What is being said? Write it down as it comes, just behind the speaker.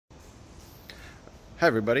Hi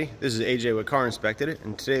everybody, this is AJ with CarInspected,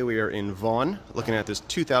 and today we are in Vaughan looking at this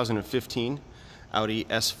 2015 Audi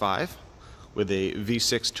S4 with a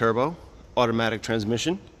V6 turbo automatic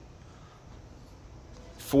transmission,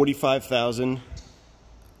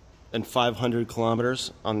 45,500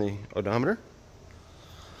 kilometers on the odometer.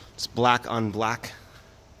 It's black on black,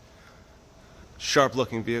 sharp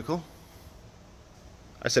looking vehicle.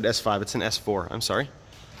 I said S5, it's an S4, I'm sorry.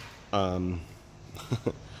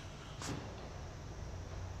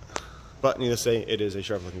 But needless to say, it is a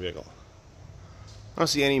sharp looking vehicle. I don't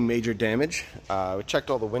see any major damage. We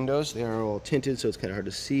checked all the windows. They are all tinted, so it's kind of hard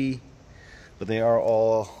to see. But they are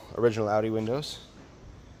all original Audi windows.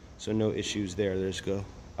 So no issues there. There's go.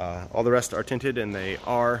 All the rest are tinted and they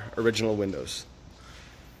are original windows.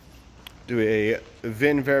 Do a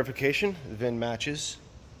VIN verification. The VIN matches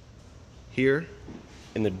here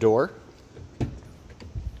in the door.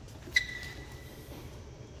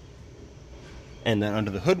 And then under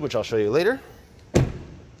the hood, which I'll show you later.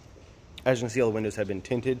 As you can see, all the windows have been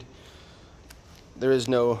tinted. There is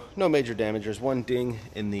no major damage. There's one ding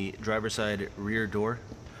in the driver's side rear door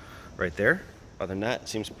right there. Other than that, it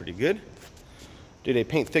seems pretty good. Did a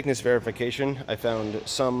paint thickness verification. I found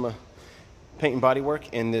some paint and body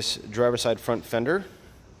work in this driver's side front fender.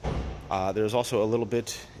 There's also a little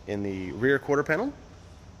bit in the rear quarter panel.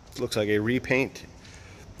 It looks like a repaint.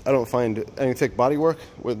 I don't find any thick body work.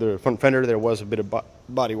 With the front fender, there was a bit of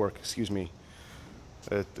body work, excuse me.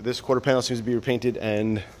 This quarter panel seems to be repainted,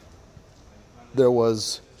 and there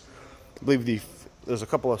was, I believe there's a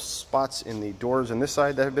couple of spots in the doors on this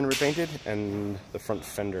side that have been repainted, and the front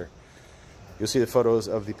fender. You'll see the photos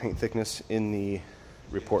of the paint thickness in the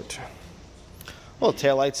report. Well,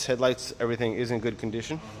 taillights, headlights, everything is in good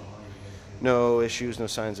condition. No issues, no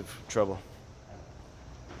signs of trouble.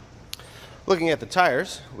 Looking at the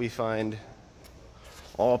tires, we find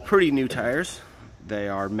all pretty new tires. They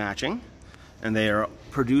are matching, and they are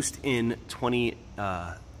produced in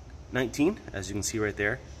 2019, as you can see right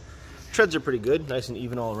there. Treads are pretty good, nice and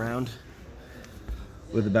even all around,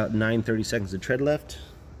 with about 9/30 seconds of tread left.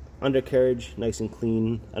 Undercarriage, nice and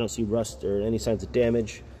clean. I don't see rust or any signs of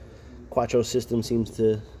damage. Quattro system seems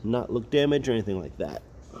to not look damaged or anything like that.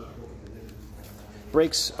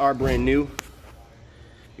 Brakes are brand new.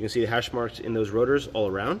 You can see the hash marks in those rotors all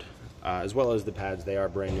around, as well as the pads. They are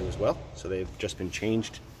brand new as well, so they've just been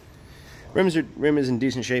changed. Rim is in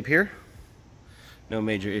decent shape here. No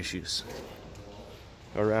major issues.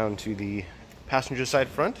 Around to the passenger side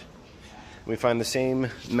front, we find the same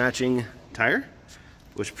matching tire,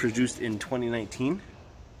 which produced in 2019,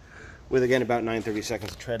 with again about 9/30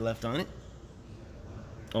 seconds of tread left on it.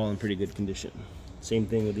 All in pretty good condition. Same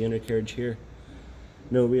thing with the undercarriage here.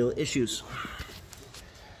 No real issues.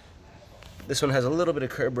 This one has a little bit of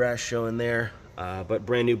curb rash showing there, but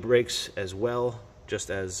brand new brakes as well, just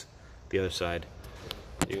as the other side.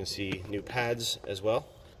 You can see new pads as well.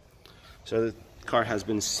 So the car has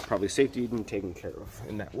been probably safetied and taken care of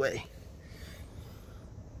in that way.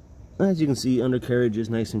 As you can see, undercarriage is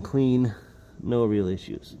nice and clean, no real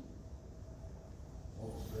issues.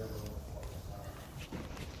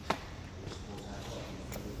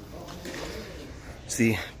 It's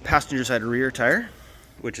the passenger side rear tire,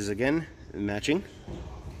 which is again matching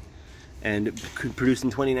and produced in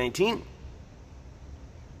 2019.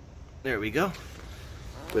 There we go,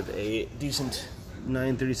 with a decent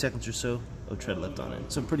 9/30 seconds or so of tread left on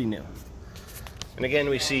it, so pretty new. And again,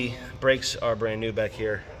 we see brakes are brand new back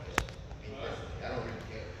here.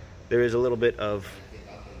 There is a little bit of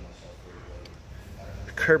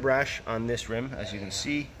curb rash on this rim, as you can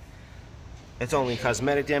see. It's only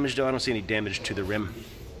cosmetic damage though. I don't see any damage to the rim.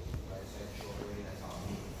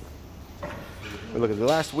 We look at the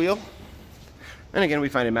last wheel, and again we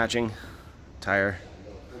find a matching tire.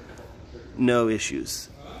 No issues.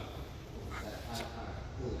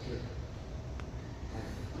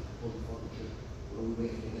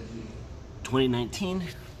 (2019)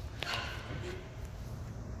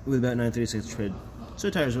 with about 9/36 tread. So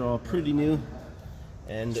tires are all pretty new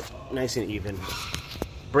and nice and even.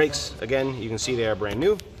 Brakes, again, you can see they are brand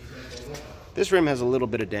new. This rim has a little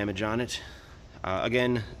bit of damage on it.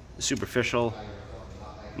 Again, superficial.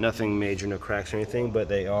 Nothing major, no cracks or anything, but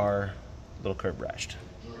they are a little curb rashed.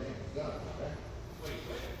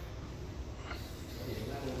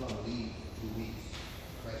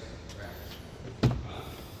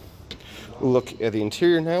 We'll look at the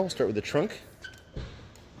interior now. We'll start with the trunk.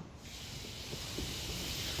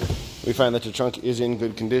 We find that the trunk is in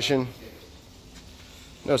good condition.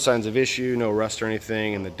 No signs of issue, no rust or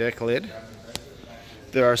anything in the deck lid.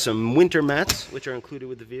 There are some winter mats which are included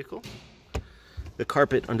with the vehicle. The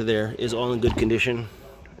carpet under there is all in good condition.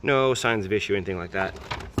 No signs of issue, anything like that.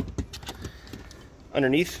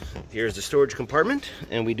 Underneath, here's the storage compartment,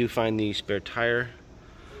 and we do find the spare tire.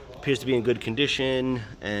 Appears to be in good condition,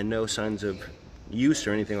 and no signs of use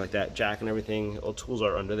or anything like that. Jack and everything, all tools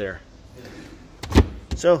are under there.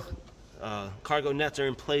 So, cargo nets are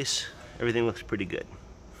in place. Everything looks pretty good.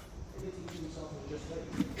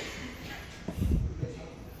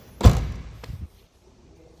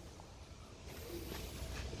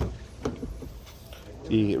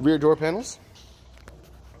 The rear door panels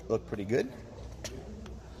look pretty good.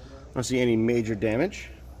 I don't see any major damage.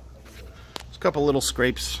 There's a couple little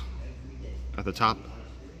scrapes at the top.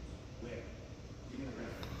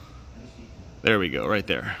 There we go, right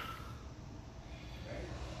there.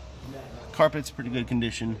 Carpet's pretty good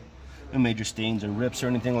condition. No major stains or rips or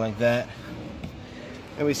anything like that.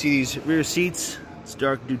 And we see these rear seats. It's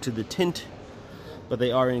dark due to the tint, but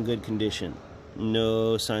they are in good condition.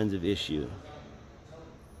 No signs of issue.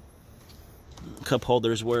 Cup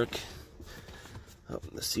holders work. Oh,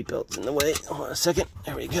 the seatbelt's in the way. Hold on a second.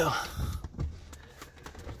 There we go.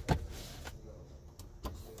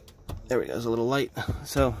 There we go. It's a little light.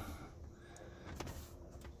 So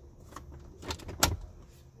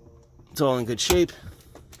it's all in good shape.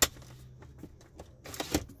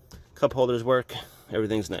 Cup holders work.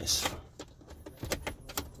 Everything's nice.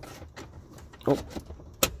 Oh.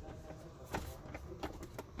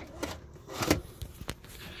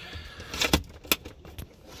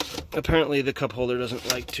 Apparently the cup holder doesn't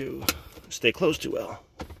like to stay closed too well.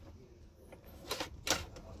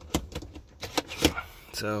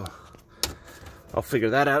 So I'll figure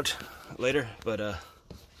that out later, but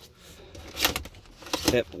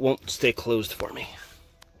it won't stay closed for me.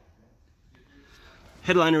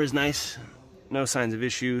 Headliner is nice. No signs of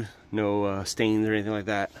issue, no stains or anything like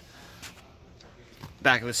that.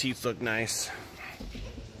 Back of the seats look nice.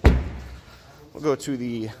 We'll go to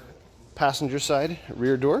the passenger side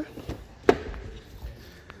rear door,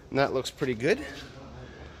 and that looks pretty good.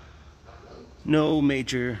 No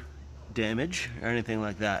major damage or anything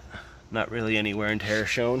like that. Not really any wear and tear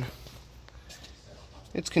shown.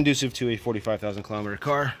 It's conducive to a 45,000 kilometer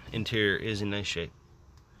car. Interior is in nice shape.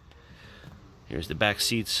 Here's the back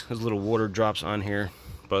seats. There's little water drops on here,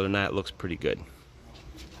 but other than that, it looks pretty good.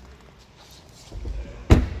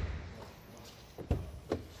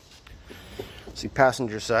 See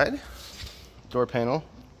passenger side. Door panel,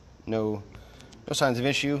 no signs of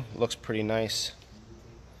issue, looks pretty nice,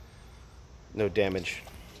 no damage.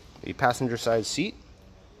 The passenger side seat,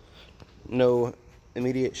 no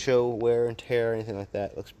immediate show wear and tear or anything like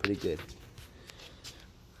that, looks pretty good.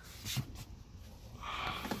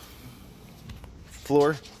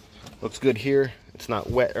 Floor looks good here, it's not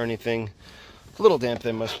wet or anything. It's a little damp,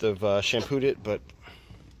 they must have shampooed it, but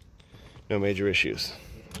no major issues.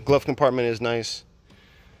 Glove compartment is nice.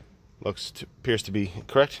 Appears to be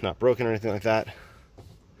correct, not broken or anything like that.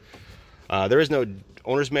 There is no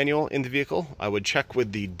owner's manual in the vehicle. I would check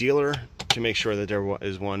with the dealer to make sure that there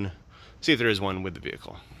is one, see if there is one with the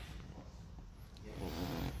vehicle.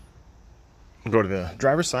 We'll go to the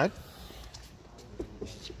driver's side.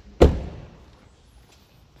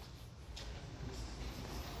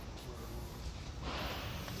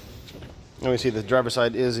 And we see the driver's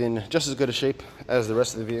side is in just as good a shape as the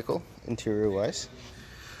rest of the vehicle, interior-wise.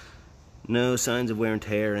 No signs of wear and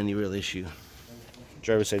tear, any real issue.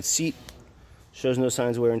 Driver's side seat shows no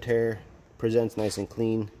signs of wear and tear, presents nice and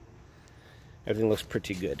clean. Everything looks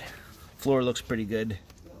pretty good. Floor looks pretty good.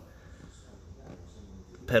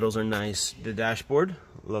 Pedals are nice. The dashboard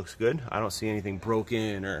looks good. I don't see anything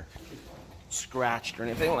broken or scratched or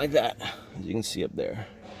anything like that, as you can see up there.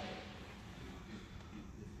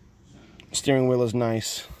 Steering wheel is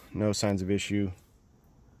nice. No signs of issue.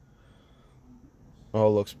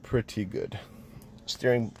 All looks pretty good.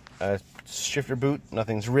 Steering shifter boot,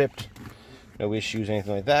 nothing's ripped, no issues,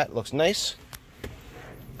 anything like that. Looks nice.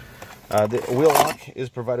 The wheel lock is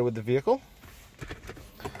provided with the vehicle,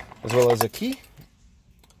 as well as a key.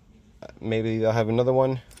 Maybe they'll have another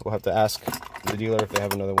one. We'll have to ask the dealer if they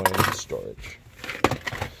have another one in storage.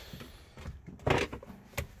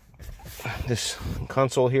 This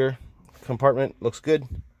console here, compartment, looks good.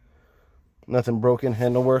 Nothing broken,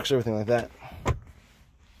 handle works, everything like that.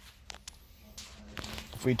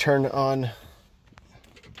 If we turn on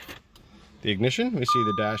the ignition, we see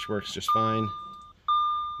the dash works just fine.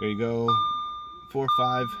 There you go,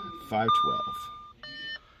 4.5, 512.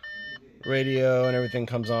 Radio and everything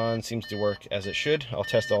comes on, seems to work as it should. I'll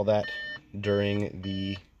test all that during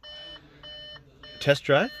the test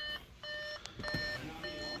drive.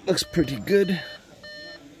 Looks pretty good.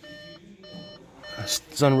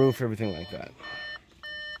 Sunroof, everything like that.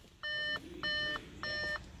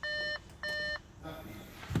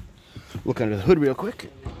 look under the hood real quick.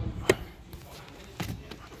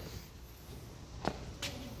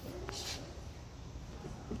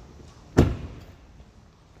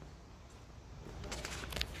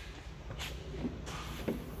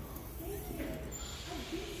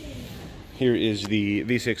 Here is the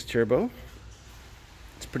V6 turbo.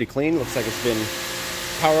 It's pretty clean. Looks like it's been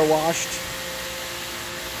power washed.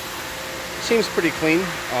 Seems pretty clean.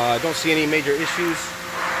 Don't see any major issues.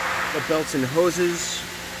 The belts and hoses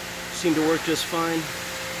seem to work just fine.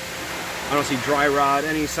 I don't see dry rot,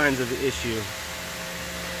 any signs of the issue.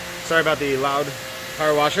 Sorry about the loud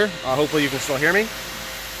power washer. Hopefully you can still hear me.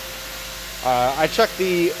 I checked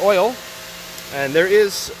the oil, and there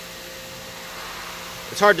is...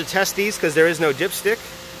 It's hard to test these because there is no dipstick,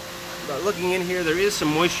 but looking in here, there is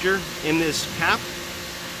some moisture in this cap,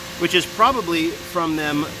 which is probably from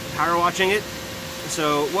them power washing it.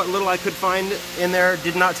 So what little I could find in there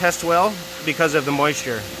did not test well because of the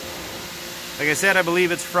moisture. Like I said, I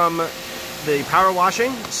believe it's from the power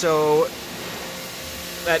washing, so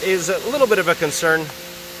that is a little bit of a concern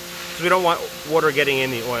because we don't want water getting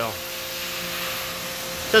in the oil.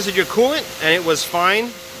 Tested your coolant and it was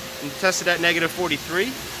fine. And tested at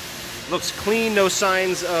 -43. Looks clean, no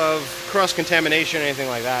signs of cross-contamination or anything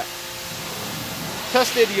like that.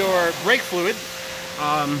 Tested your brake fluid.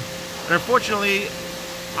 And unfortunately,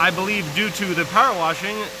 I believe due to the power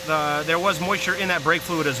washing, there was moisture in that brake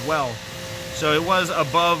fluid as well. So it was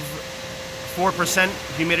above 4%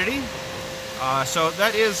 humidity. So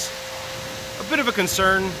that is a bit of a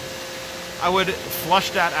concern. I would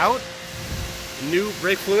flush that out. New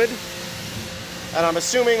brake fluid. And I'm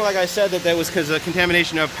assuming, like I said, that was because of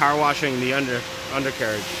contamination of power washing the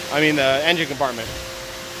undercarriage. I mean the engine compartment.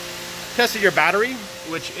 Tested your battery,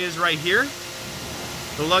 which is right here.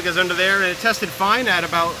 The lug is under there, and it tested fine at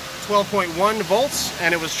about 12.1 volts,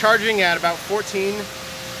 and it was charging at about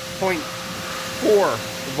 14.4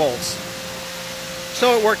 volts.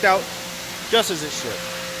 So it worked out just as it should.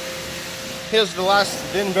 Here's the last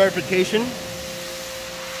VIN verification.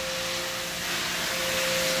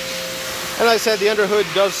 And like I said, the underhood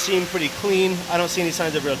does seem pretty clean. I don't see any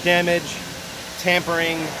signs of real damage,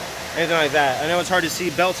 tampering, anything like that. I know it's hard to see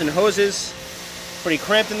belts and hoses. Pretty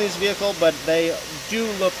cramped in this vehicle, but they do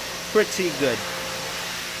look pretty good.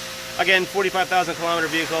 Again, 45,000 kilometer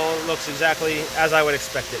vehicle, looks exactly as I would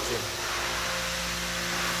expect it to.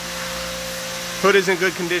 Hood is in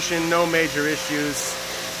good condition, no major issues.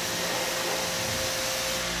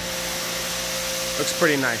 Looks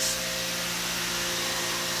pretty nice.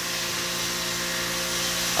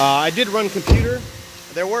 I did run computer.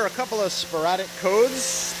 There were a couple of sporadic codes,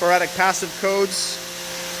 sporadic passive codes,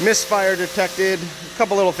 misfire detected, a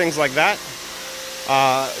couple little things like that.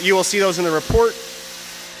 You will see those in the report,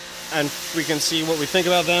 and we can see what we think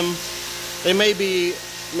about them. They may be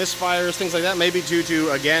misfires, things like that, maybe due to,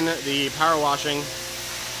 again, the power washing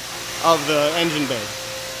of the engine bay.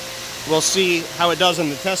 We'll see how it does in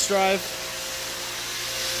the test drive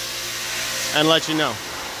and let you know.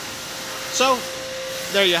 So,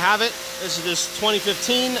 there you have it. This is this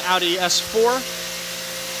 2015 Audi S4.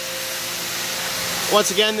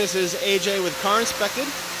 Once again, this is AJ with CarInspected.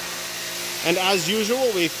 And as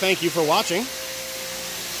usual, we thank you for watching.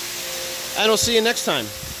 And we'll see you next time.